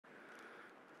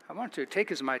I want to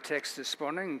take as my text this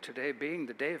morning, today being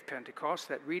the day of Pentecost,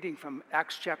 that reading from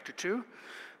Acts chapter 2,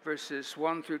 verses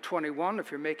 1 through 21.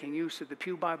 If you're making use of the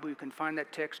Pew Bible, you can find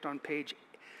that text on page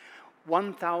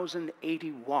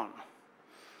 1081.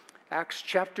 Acts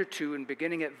chapter 2, and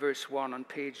beginning at verse 1 on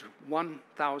page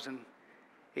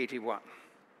 1081.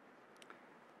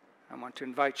 I want to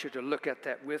invite you to look at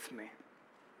that with me.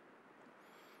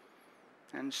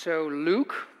 And so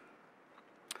Luke,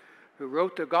 who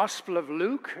wrote the Gospel of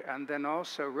Luke and then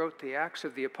also wrote the Acts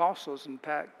of the Apostles. In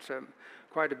fact,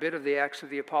 quite a bit of the Acts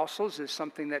of the Apostles is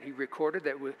something that he recorded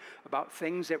that was about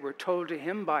things that were told to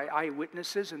him by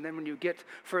eyewitnesses. And then when you get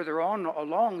further on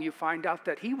along, you find out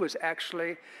that he was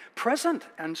actually present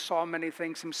and saw many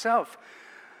things himself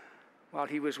while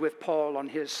he was with Paul on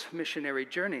his missionary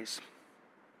journeys.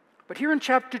 But here in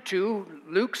chapter 2,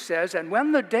 Luke says, "And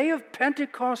when the day of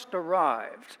Pentecost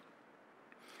arrived,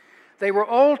 they were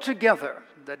all together,"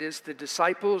 that is, the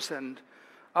disciples and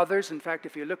others. In fact,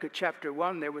 if you look at chapter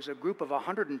 1, there was a group of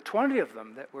 120 of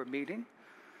them that were meeting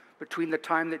between the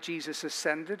time that Jesus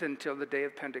ascended until the day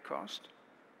of Pentecost.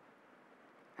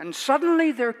 "And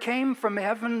suddenly there came from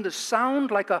heaven the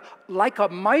sound like a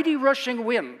mighty rushing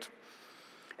wind,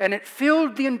 and it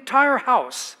filled the entire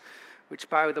house," which,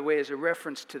 by the way, is a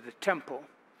reference to the temple.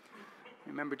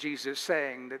 Remember Jesus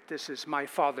saying that this is my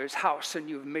Father's house and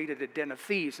you've made it a den of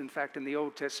thieves. In fact, in the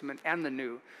Old Testament and the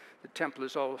New, the temple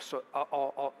is also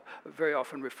very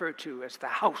often referred to as the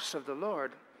house of the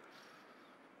Lord.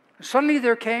 "Suddenly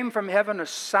there came from heaven a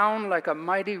sound like a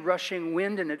mighty rushing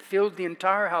wind, and it filled the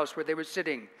entire house where they were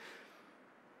sitting.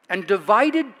 And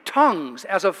divided tongues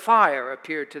as of fire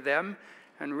appeared to them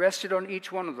and rested on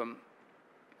each one of them.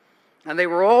 And they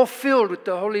were all filled with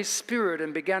the Holy Spirit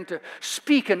and began to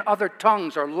speak in other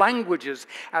tongues or languages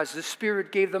as the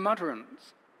Spirit gave them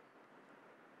utterance.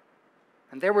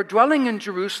 And there were dwelling in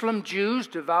Jerusalem Jews,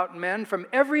 devout men from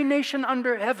every nation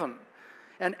under heaven.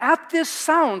 And at this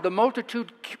sound the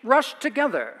multitude rushed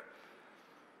together.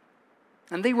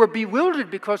 And they were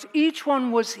bewildered because each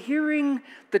one was hearing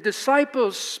the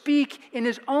disciples speak in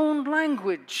his own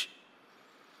language.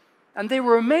 And they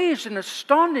were amazed and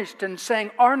astonished and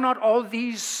saying, 'Are not all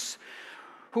these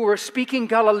who are speaking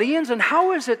Galileans? And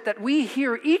how is it that we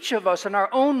hear each of us in our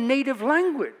own native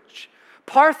language?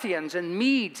 Parthians and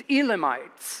Medes,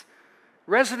 Elamites,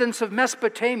 residents of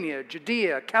Mesopotamia,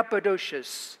 Judea, Cappadocia,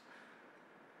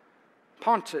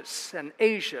 Pontus and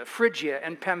Asia, Phrygia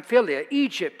and Pamphylia,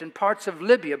 Egypt and parts of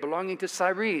Libya belonging to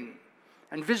Cyrene,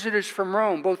 and visitors from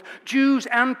Rome, both Jews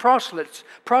and proselytes,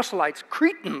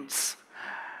 Cretans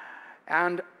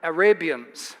and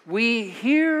Arabians. We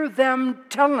hear them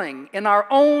telling in our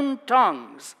own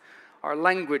tongues, our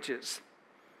languages,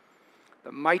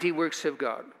 the mighty works of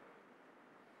God.'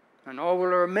 And all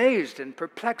were amazed and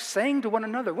perplexed, saying to one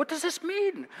another, 'What does this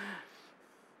mean?'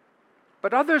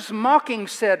 But others mocking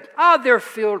said, 'They're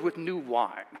filled with new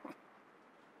wine.'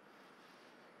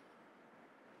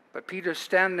 But Peter,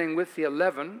 standing with the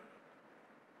 11,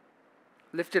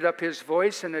 lifted up his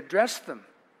voice and addressed them.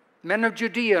 'Men of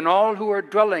Judea and all who are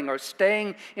dwelling or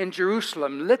staying in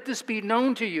Jerusalem, let this be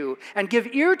known to you, and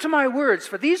give ear to my words,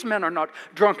 for these men are not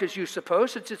drunk as you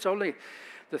suppose. It's only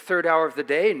the third hour of the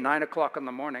day, 9 o'clock in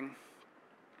the morning.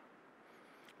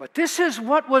 But this is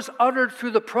what was uttered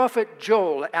through the prophet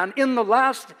Joel, and in the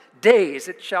last days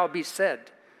it shall be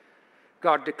said,'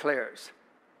 God declares,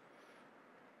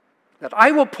 'that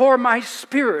I will pour my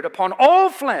Spirit upon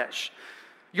all flesh.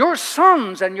 Your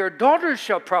sons and your daughters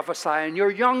shall prophesy, and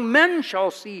your young men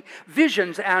shall see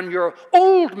visions, and your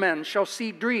old men shall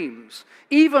see dreams.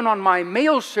 Even on my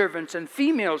male servants and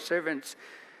female servants,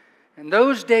 in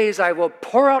those days I will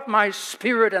pour out my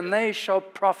Spirit, and they shall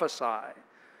prophesy.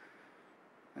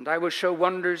 And I will show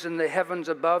wonders in the heavens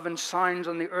above and signs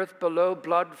on the earth below,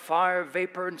 blood, fire,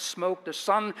 vapor, and smoke. The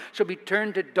sun shall be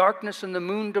turned to darkness and the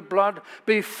moon to blood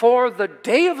before the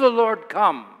day of the Lord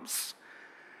comes,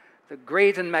 the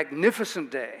great and magnificent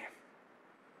day.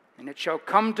 And it shall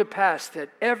come to pass that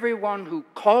everyone who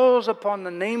calls upon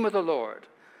the name of the Lord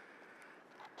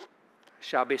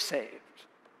shall be saved.'"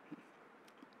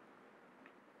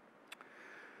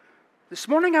 This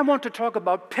morning I want to talk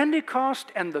about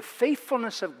Pentecost and the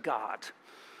faithfulness of God.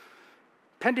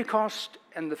 Pentecost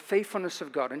and the faithfulness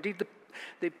of God. Indeed,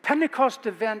 the Pentecost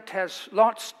event has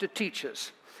lots to teach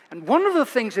us. And one of the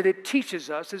things that it teaches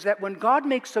us is that when God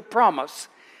makes a promise,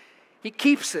 He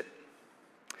keeps it.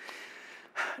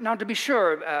 Now, to be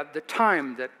sure, the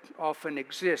time that often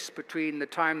exists between the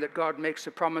time that God makes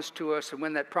a promise to us and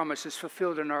when that promise is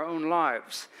fulfilled in our own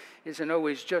lives isn't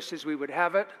always just as we would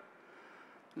have it,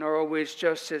 nor always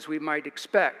just as we might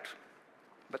expect.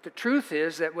 But the truth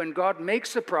is that when God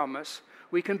makes a promise,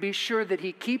 we can be sure that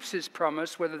he keeps his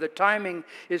promise, whether the timing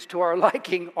is to our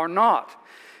liking or not,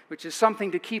 which is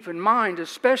something to keep in mind,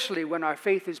 especially when our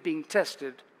faith is being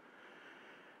tested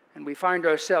and we find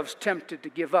ourselves tempted to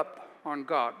give up on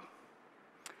God.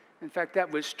 In fact, that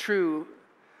was true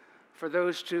for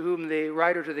those to whom the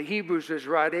writer to the Hebrews was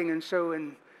writing, and so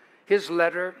in his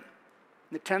letter,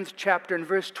 in the 10th chapter in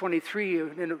verse 23,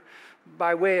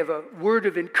 by way of a word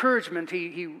of encouragement,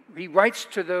 he writes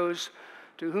to those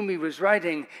to whom he was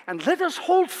writing, and let us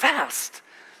hold fast.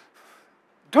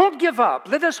 Don't give up.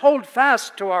 Let us hold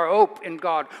fast to our hope in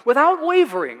God without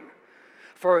wavering,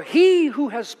 for he who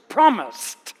has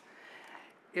promised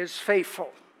is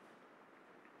faithful.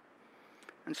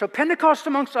 And so Pentecost,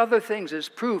 amongst other things, is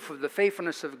proof of the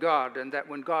faithfulness of God, and that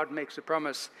when God makes a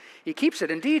promise, he keeps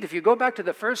it. Indeed, if you go back to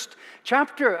the first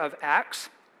chapter of Acts,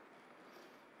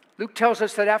 Luke tells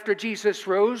us that after Jesus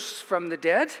rose from the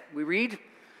dead, we read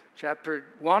chapter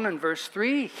 1 and verse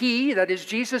 3, he, that is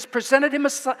Jesus, presented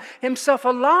himself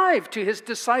alive to his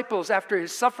disciples after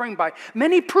his suffering by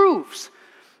many proofs,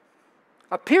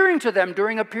 appearing to them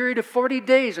during a period of 40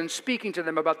 days and speaking to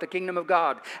them about the kingdom of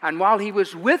God. And while he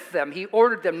was with them, he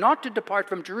ordered them not to depart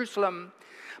from Jerusalem,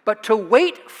 but to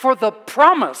wait for the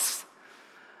promise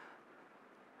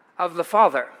of the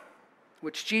Father,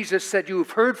 which Jesus said, you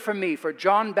have heard from me, for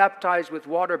John baptized with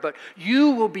water, but you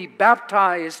will be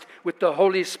baptized with the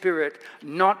Holy Spirit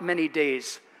not many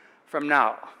days from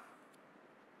now.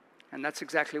 And that's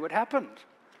exactly what happened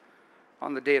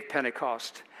on the day of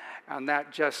Pentecost. And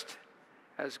that just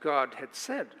as God had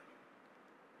said.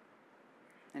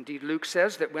 Indeed, Luke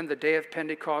says that when the day of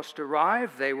Pentecost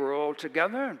arrived, they were all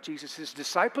together, Jesus'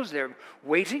 disciples, they're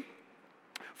waiting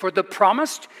for the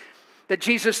promise that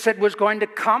Jesus said was going to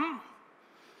come,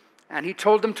 and he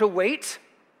told them to wait.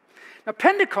 Now,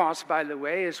 Pentecost, by the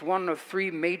way, is one of three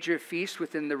major feasts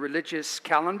within the religious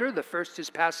calendar. The first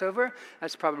is Passover.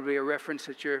 That's probably a reference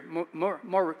that you're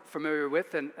more familiar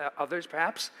with than others,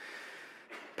 perhaps.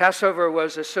 Passover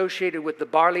was associated with the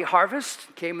barley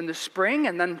harvest, came in the spring,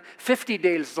 and then 50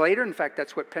 days later, in fact,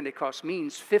 that's what Pentecost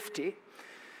means, 50.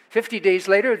 50 days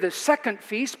later, the second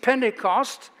feast,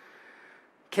 Pentecost,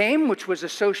 came, which was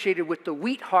associated with the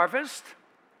wheat harvest.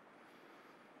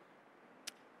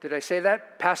 Did I say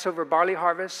that? Passover, barley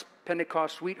harvest,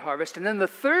 Pentecost, wheat harvest. And then the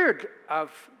third of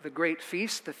the great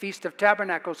feasts, the Feast of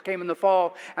Tabernacles, came in the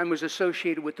fall and was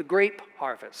associated with the grape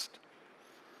harvest.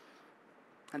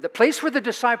 And the place where the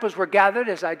disciples were gathered,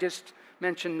 as I just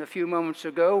mentioned a few moments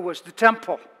ago, was the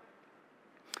temple.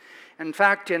 In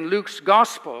fact, in Luke's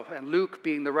gospel, and Luke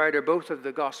being the writer both of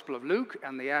the Gospel of Luke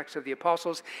and the Acts of the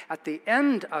Apostles, at the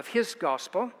end of his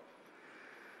gospel,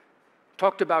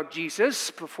 talked about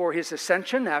Jesus before his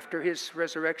ascension, after his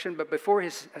resurrection, but before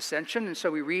his ascension. And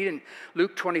so we read in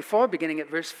Luke 24, beginning at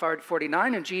verse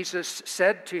 49, and Jesus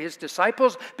said to his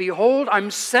disciples, behold,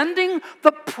 I'm sending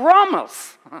the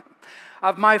promise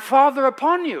of my Father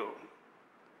upon you.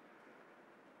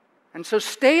 And so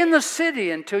stay in the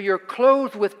city until you're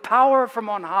clothed with power from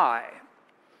on high.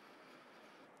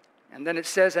 And then it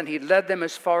says, and he led them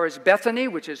as far as Bethany,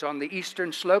 which is on the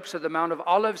eastern slopes of the Mount of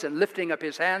Olives, and lifting up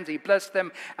his hands, he blessed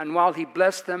them. And while he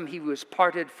blessed them, he was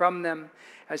parted from them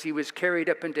as he was carried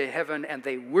up into heaven, and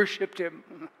they worshipped him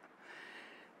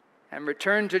and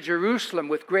returned to Jerusalem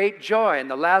with great joy. In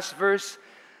the last verse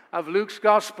of Luke's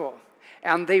gospel,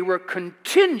 and they were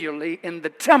continually in the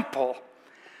temple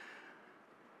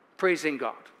praising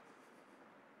God.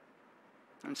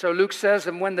 And so Luke says,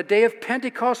 and when the day of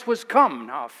Pentecost was come,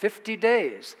 now 50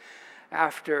 days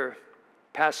after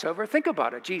Passover, think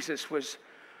about it. Jesus was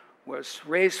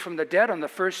raised from the dead on the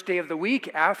first day of the week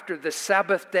after the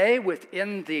Sabbath day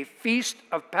within the feast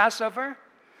of Passover.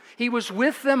 He was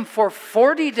with them for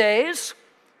 40 days.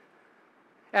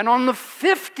 And on the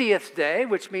 50th day,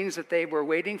 which means that they were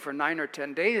waiting for 9 or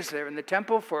 10 days there in the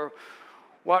temple for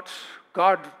what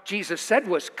Jesus said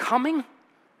was coming,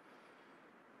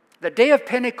 the day of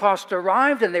Pentecost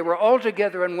arrived, and they were all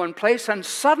together in one place, and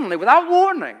suddenly, without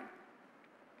warning,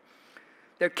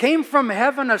 there came from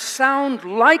heaven a sound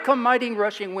like a mighty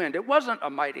rushing wind. It wasn't a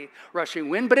mighty rushing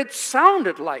wind, but it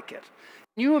sounded like it.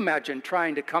 Can you imagine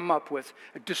trying to come up with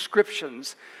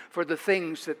descriptions for the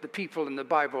things that the people in the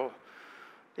Bible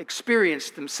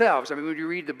experienced themselves? I mean, when you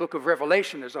read the book of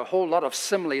Revelation, there's a whole lot of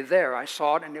simile there. I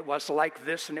saw it, and it was like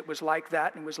this, and it was like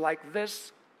that, and it was like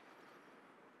this.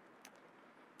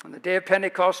 And the day of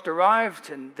Pentecost arrived,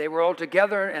 and they were all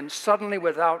together, and suddenly,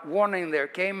 without warning, there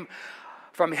came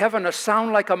from heaven a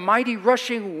sound like a mighty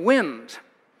rushing wind,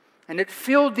 and it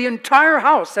filled the entire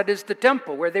house, that is the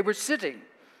temple, where they were sitting.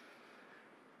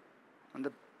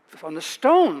 On the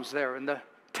stones there in the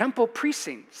temple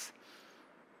precincts.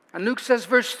 And Luke says,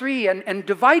 verse 3, and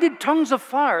divided tongues of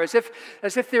fire, as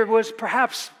if there was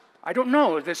perhaps, I don't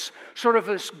know, this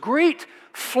great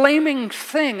flaming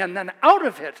thing, and then out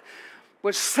of it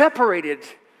was separated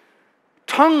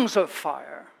tongues of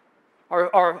fire,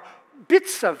 or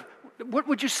bits of, what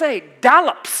would you say,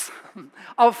 dollops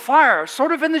of fire,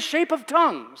 sort of in the shape of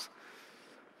tongues.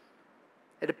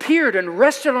 It appeared and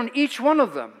rested on each one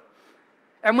of them.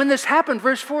 And when this happened,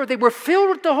 verse 4, they were filled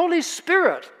with the Holy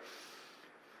Spirit.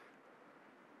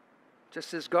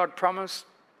 Just as God promised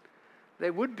they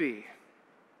would be.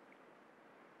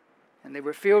 And they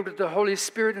were filled with the Holy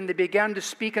Spirit, and they began to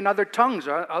speak in other tongues,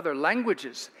 or other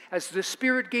languages, as the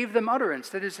Spirit gave them utterance.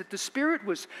 That is, that the Spirit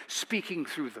was speaking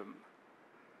through them.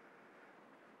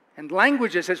 And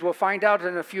languages, as we'll find out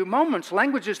in a few moments,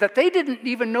 languages that they didn't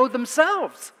even know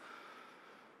themselves.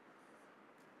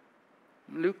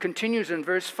 Luke continues in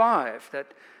verse 5 that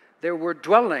there were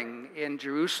dwelling in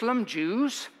Jerusalem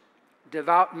Jews,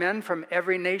 devout men from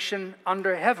every nation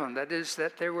under heaven. That is,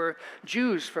 that there were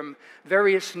Jews from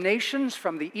various nations,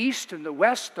 from the east and the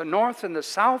west, the north and the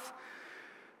south,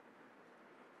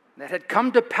 that had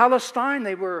come to Palestine.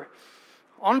 They were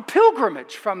on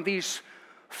pilgrimage from these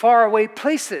faraway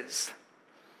places.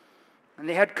 And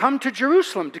they had come to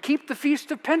Jerusalem to keep the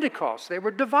Feast of Pentecost. They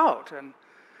were devout, and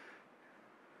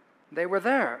they were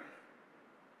there.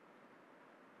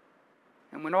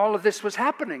 And when all of this was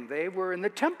happening, they were in the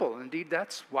temple. Indeed,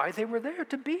 that's why they were there,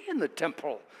 to be in the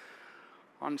temple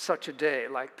on such a day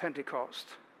like Pentecost.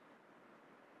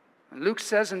 And Luke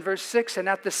says in verse 6, and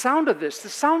at the sound of this, the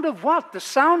sound of what? The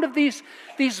sound of these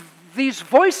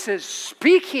voices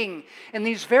speaking in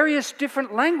these various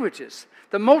different languages.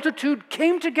 The multitude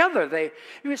came together.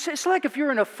 It's like if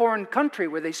you're in a foreign country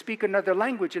where they speak another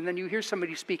language and then you hear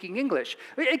somebody speaking English.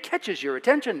 It catches your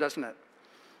attention, doesn't it?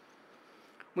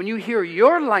 When you hear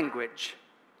your language,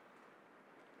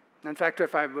 in fact,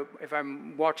 if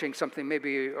I'm watching something,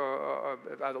 maybe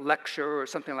a lecture or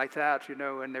something like that,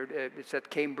 and it's at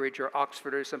Cambridge or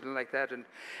Oxford or something like that,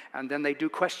 and then they do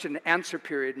question and answer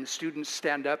period, and students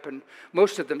stand up, and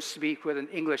most of them speak with an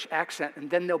English accent, and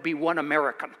then there'll be one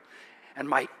American, and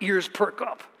my ears perk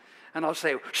up, and I'll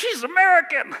say, "She's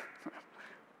American!"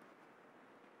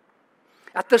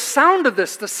 At the sound of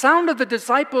this, the sound of the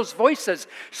disciples' voices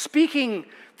speaking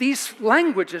these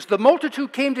languages, the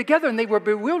multitude came together, and they were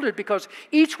bewildered because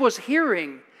each was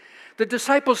hearing the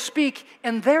disciples speak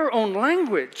in their own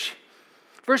language.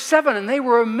 Verse 7, and they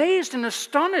were amazed and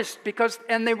astonished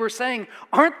and they were saying,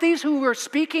 aren't these who were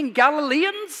speaking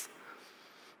Galileans?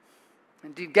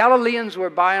 Indeed, Galileans were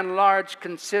by and large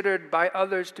considered by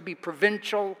others to be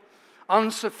provincial,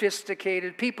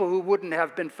 unsophisticated, people who wouldn't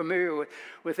have been familiar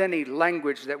with any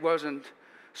language that wasn't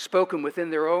spoken within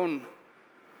their own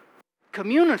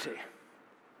community,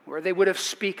 where they would have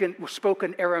spoken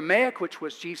Aramaic, which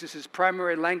was Jesus'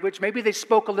 primary language. Maybe they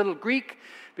spoke a little Greek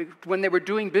when they were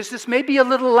doing business, maybe a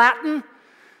little Latin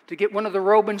to get one of the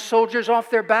Roman soldiers off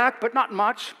their back, but not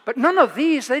much. But none of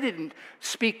these, they didn't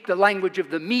speak the language of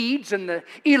the Medes and the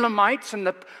Elamites and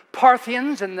the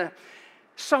Parthians and the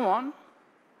so on.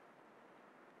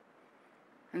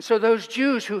 And so those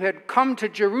Jews who had come to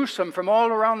Jerusalem from all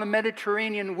around the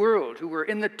Mediterranean world, who were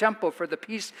in the temple for the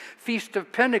Feast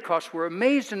of Pentecost, were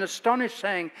amazed and astonished,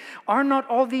 saying, are not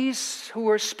all these who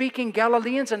are speaking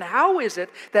Galileans? And how is it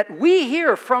that we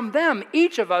hear from them,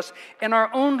 each of us, in our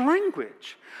own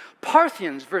language?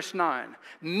 Parthians, verse 9,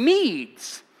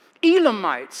 Medes,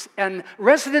 Elamites, and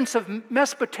residents of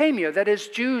Mesopotamia, that is,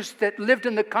 Jews that lived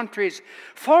in the countries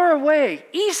far away,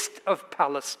 east of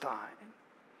Palestine,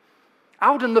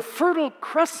 out in the Fertile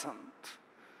Crescent.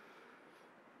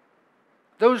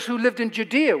 Those who lived in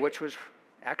Judea, which was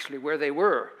actually where they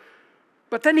were.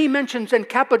 But then he mentions in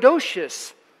Cappadocia,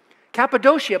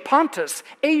 Pontus,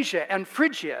 Asia, and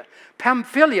Phrygia,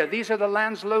 Pamphylia. These are the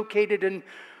lands located in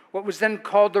what was then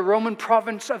called the Roman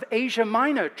province of Asia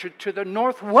Minor, to the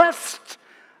northwest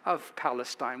of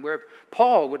Palestine, where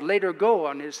Paul would later go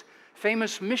on his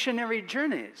famous missionary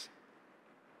journeys.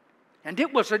 And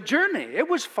it was a journey. It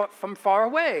was from far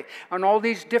away. And all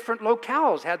these different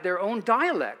locales had their own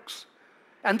dialects.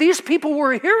 And these people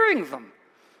were hearing them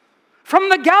from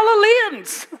the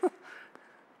Galileans.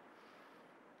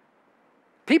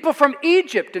 People from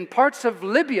Egypt and parts of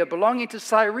Libya belonging to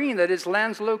Cyrene, that is,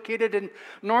 lands located in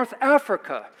North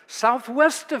Africa,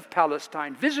 southwest of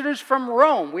Palestine. Visitors from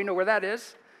Rome, we know where that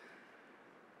is.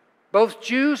 Both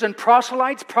Jews and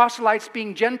proselytes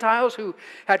being Gentiles who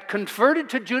had converted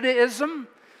to Judaism,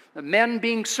 the men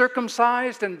being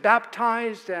circumcised and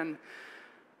baptized, and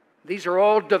these are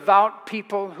all devout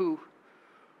people who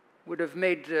would have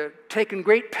taken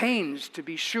great pains to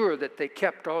be sure that they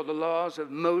kept all the laws of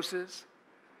Moses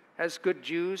as good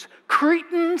Jews.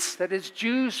 Cretans, that is,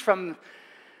 Jews from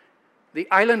the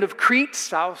island of Crete,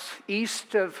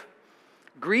 southeast of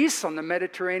Greece on the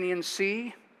Mediterranean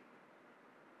Sea.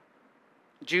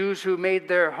 Jews who made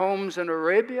their homes in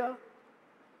Arabia.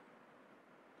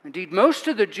 Indeed, most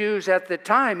of the Jews at the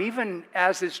time, even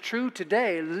as is true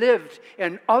today, lived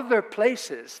in other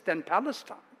places than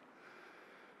Palestine.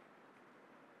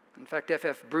 In fact,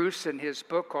 F.F. Bruce, in his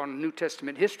book on New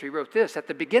Testament history, wrote this: at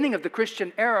the beginning of the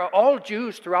Christian era, all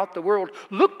Jews throughout the world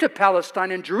looked to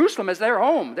Palestine and Jerusalem as their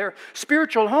home, their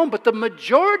spiritual home, but the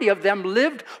majority of them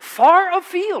lived far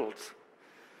afield.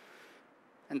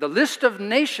 And the list of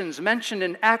nations mentioned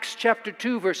in Acts chapter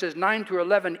 2, verses 9 through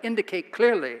 11 indicate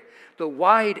clearly the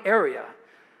wide area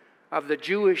of the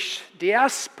Jewish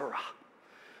diaspora.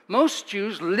 Most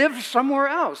Jews lived somewhere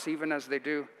else, even as they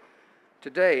do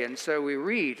today. And so we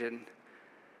read, and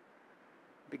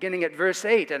beginning at verse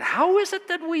 8, and how is it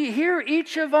that we hear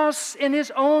each of us in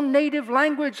his own native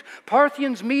language,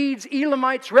 Parthians, Medes,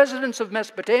 Elamites, residents of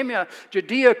Mesopotamia,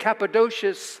 Judea,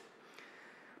 Cappadocia,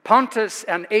 Pontus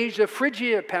and Asia,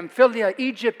 Phrygia, Pamphylia,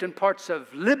 Egypt, and parts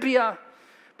of Libya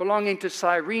belonging to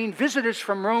Cyrene, visitors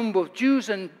from Rome, both Jews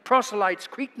and proselytes,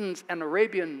 Cretans and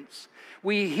Arabians.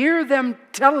 We hear them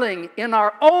telling in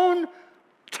our own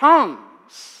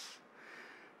tongues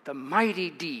the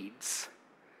mighty deeds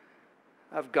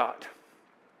of God.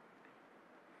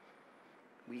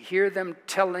 We hear them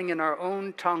telling in our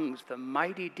own tongues the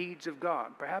mighty deeds of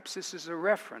God. Perhaps this is a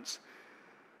reference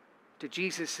to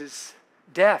Jesus'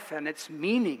 death and its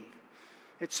meaning,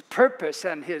 its purpose,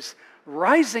 and his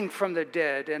rising from the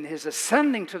dead and his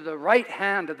ascending to the right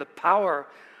hand of the power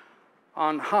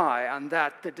on high, and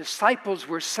that the disciples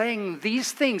were saying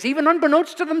these things, even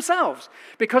unbeknownst to themselves,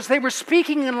 because they were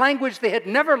speaking in language they had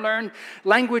never learned,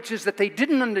 languages that they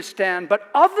didn't understand, but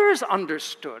others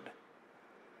understood.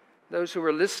 Those who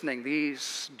were listening,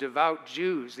 these devout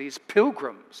Jews, these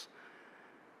pilgrims,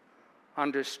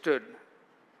 understood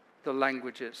the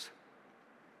languages.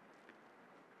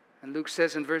 And Luke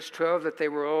says in verse 12 that they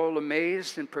were all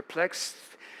amazed and perplexed,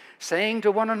 saying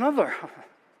to one another.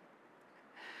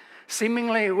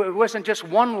 Seemingly, it wasn't just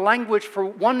one language for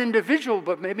one individual,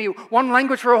 but maybe one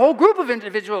language for a whole group of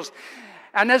individuals.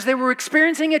 And as they were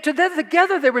experiencing it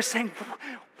together, they were saying,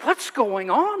 what's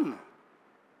going on?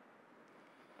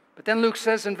 But then Luke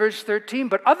says in verse 13,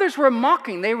 but others were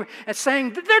mocking. They were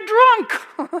saying, they're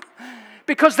drunk.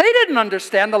 Because they didn't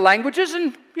understand the languages,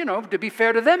 and, to be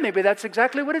fair to them, maybe that's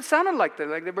exactly what it sounded like. They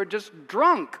were just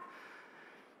drunk.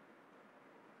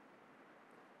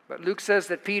 But Luke says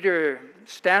that Peter,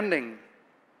 standing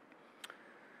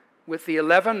with the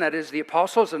 11, that is the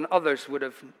apostles, and others would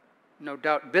have no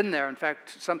doubt been there. In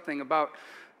fact, something about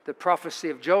the prophecy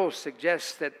of Joel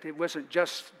suggests that it wasn't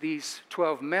just these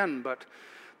 12 men, but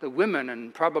the women,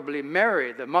 and probably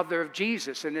Mary, the mother of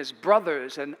Jesus, and his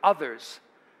brothers and others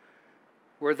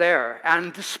were there.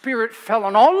 And the Spirit fell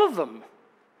on all of them.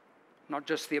 Not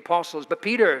just the apostles, but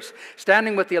Peter,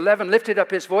 standing with the 11, lifted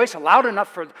up his voice loud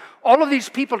enough for all of these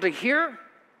people to hear.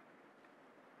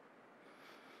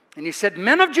 And he said,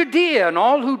 men of Judea and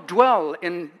all who dwell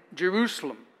in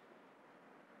Jerusalem,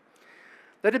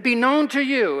 let it be known to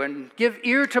you and give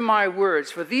ear to my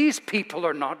words, for these people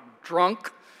are not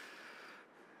drunk,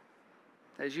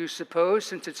 as you suppose,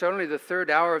 since it's only the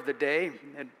third hour of the day.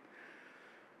 And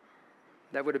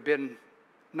that would have been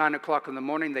 9 o'clock in the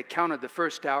morning. They counted the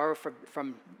first hour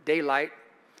from daylight,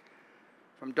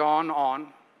 from dawn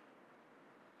on.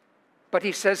 But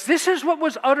he says, this is what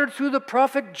was uttered through the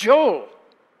prophet Joel.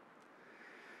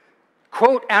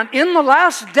 Quote, and in the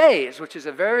last days, which is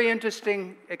a very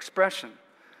interesting expression.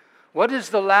 What is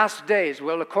the last days?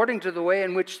 Well, according to the way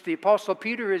in which the Apostle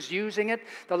Peter is using it,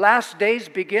 the last days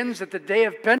begins at the day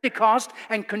of Pentecost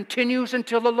and continues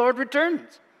until the Lord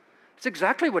returns. It's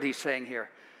exactly what he's saying here.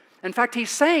 In fact,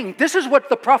 he's saying, this is what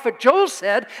the prophet Joel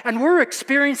said, and we're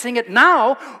experiencing it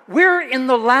now. We're in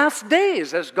the last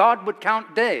days, as God would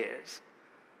count days.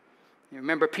 You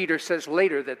remember Peter says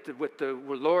later that with the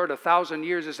Lord, 1,000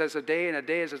 years is as a day, and a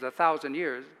day is as 1,000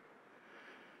 years.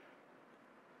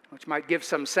 Which might give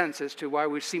some sense as to why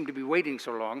we seem to be waiting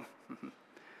so long.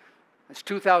 It's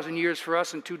 2,000 years for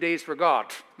us and 2 days for God.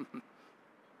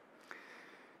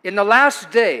 In the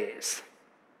last days,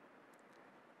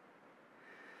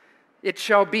 it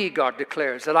shall be, God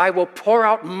declares, that I will pour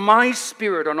out my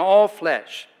Spirit on all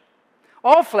flesh.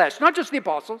 All flesh, not just the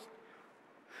apostles.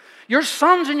 Your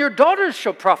sons and your daughters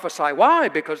shall prophesy. Why?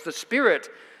 Because the Spirit,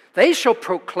 they shall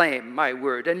proclaim my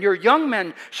word. And your young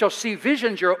men shall see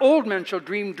visions. Your old men shall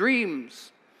dream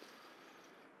dreams.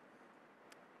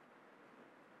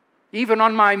 even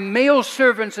on my male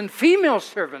servants and female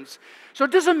servants. So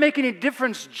it doesn't make any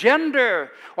difference,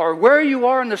 gender or where you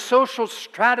are in the social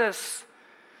stratus.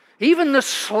 Even the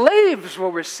slaves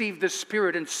will receive the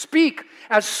Spirit and speak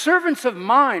as servants of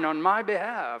mine on my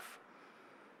behalf.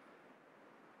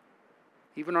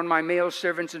 Even on my male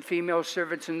servants and female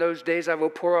servants in those days I will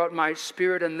pour out my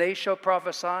Spirit, and they shall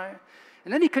prophesy.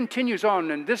 And then he continues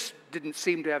on, and this didn't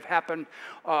seem to have happened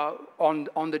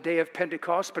on the day of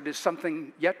Pentecost, but is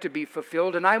something yet to be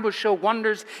fulfilled. And I will show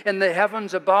wonders in the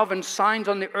heavens above and signs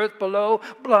on the earth below,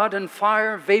 blood and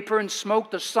fire, vapor and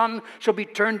smoke. The sun shall be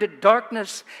turned to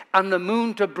darkness and the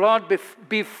moon to blood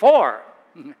before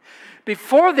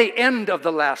the end of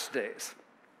the last days.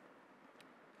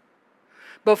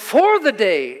 Before the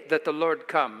day that the Lord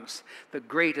comes, the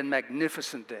great and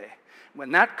magnificent day.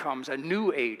 When that comes, a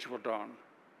new age will dawn.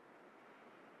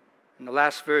 In the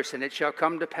last verse, and it shall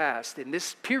come to pass in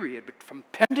this period from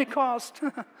Pentecost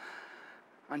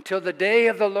until the day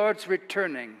of the Lord's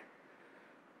returning,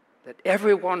 that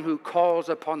everyone who calls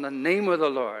upon the name of the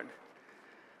Lord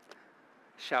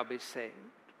shall be saved.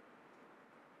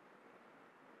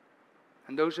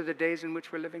 And those are the days in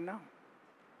which we're living now.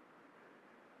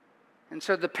 And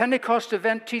so the Pentecost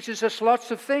event teaches us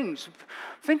lots of things.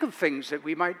 Think of things that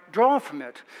we might draw from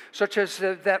it, such as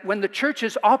that when the church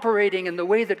is operating in the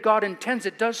way that God intends,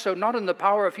 it does so not in the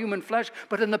power of human flesh,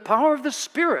 but in the power of the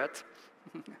Spirit.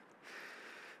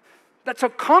 That's a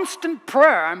constant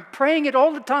prayer. I'm praying it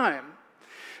all the time.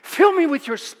 Fill me with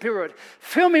your Spirit.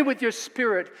 Fill me with your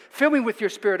Spirit. Fill me with your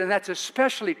Spirit. And that's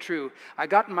especially true. I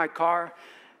got in my car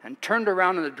and turned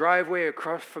around in the driveway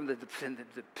across from the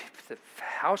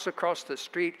house across the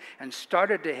street and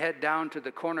started to head down to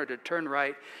the corner to turn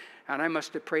right. And I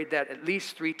must have prayed that at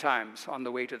least 3 times on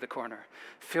the way to the corner.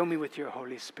 Fill me with your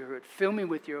Holy Spirit. Fill me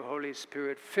with your Holy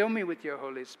Spirit. Fill me with your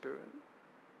Holy Spirit.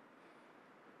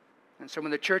 And so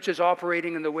when the church is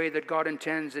operating in the way that God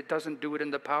intends, it doesn't do it in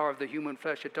the power of the human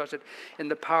flesh. It does it in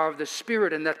the power of the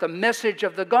Spirit, and that the message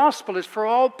of the gospel is for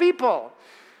all people.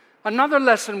 Another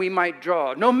lesson we might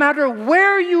draw, no matter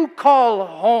where you call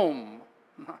home.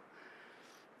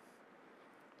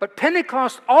 But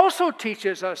Pentecost also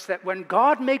teaches us that when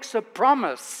God makes a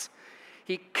promise,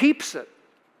 He keeps it.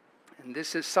 And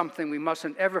this is something we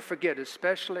mustn't ever forget,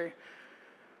 especially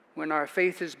when our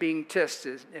faith is being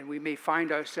tested and we may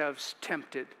find ourselves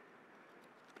tempted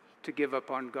to give up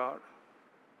on God.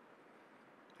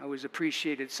 I always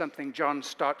appreciated something John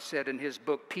Stott said in his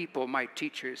book, People, My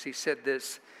Teachers. He said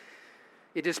this: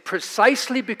 it is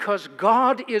precisely because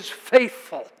God is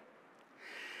faithful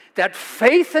that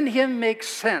faith in Him makes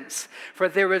sense, for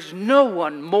there is no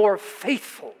one more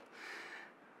faithful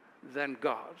than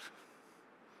God.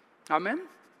 Amen?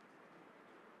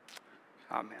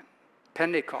 Amen.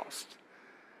 Pentecost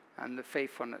and the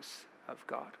faithfulness of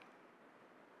God.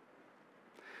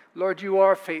 Lord, you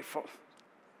are faithful,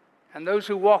 and those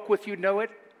who walk with you know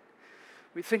it.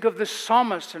 We think of the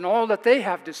psalmist and all that they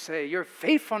have to say. Your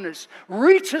faithfulness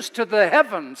reaches to the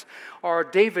heavens. Or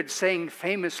David saying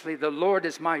famously, the Lord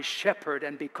is my shepherd,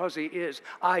 and because He is,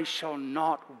 I shall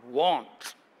not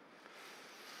want.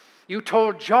 You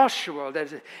told Joshua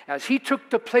that as he took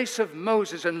the place of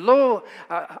Moses, and lo,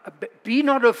 be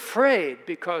not afraid,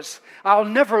 because I'll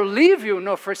never leave you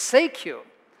nor forsake you.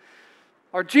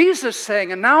 Or Jesus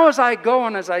saying, and now as I go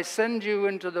and as I send you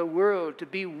into the world to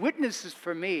be witnesses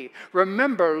for me,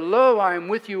 remember, lo, I am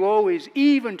with you always,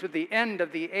 even to the end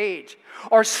of the age.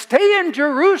 Or stay in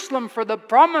Jerusalem for the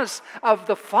promise of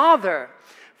the Father.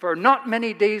 For not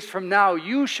many days from now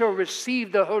you shall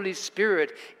receive the Holy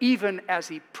Spirit, even as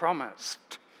He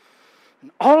promised.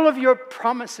 And all of your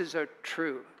promises are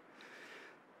true.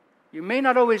 You may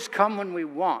not always come when we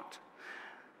want,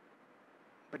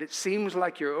 but it seems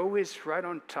like you're always right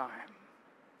on time.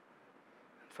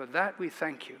 For that we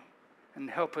thank you, and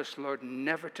help us, Lord,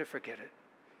 never to forget it.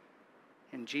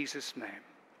 In Jesus' name,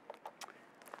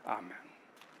 amen.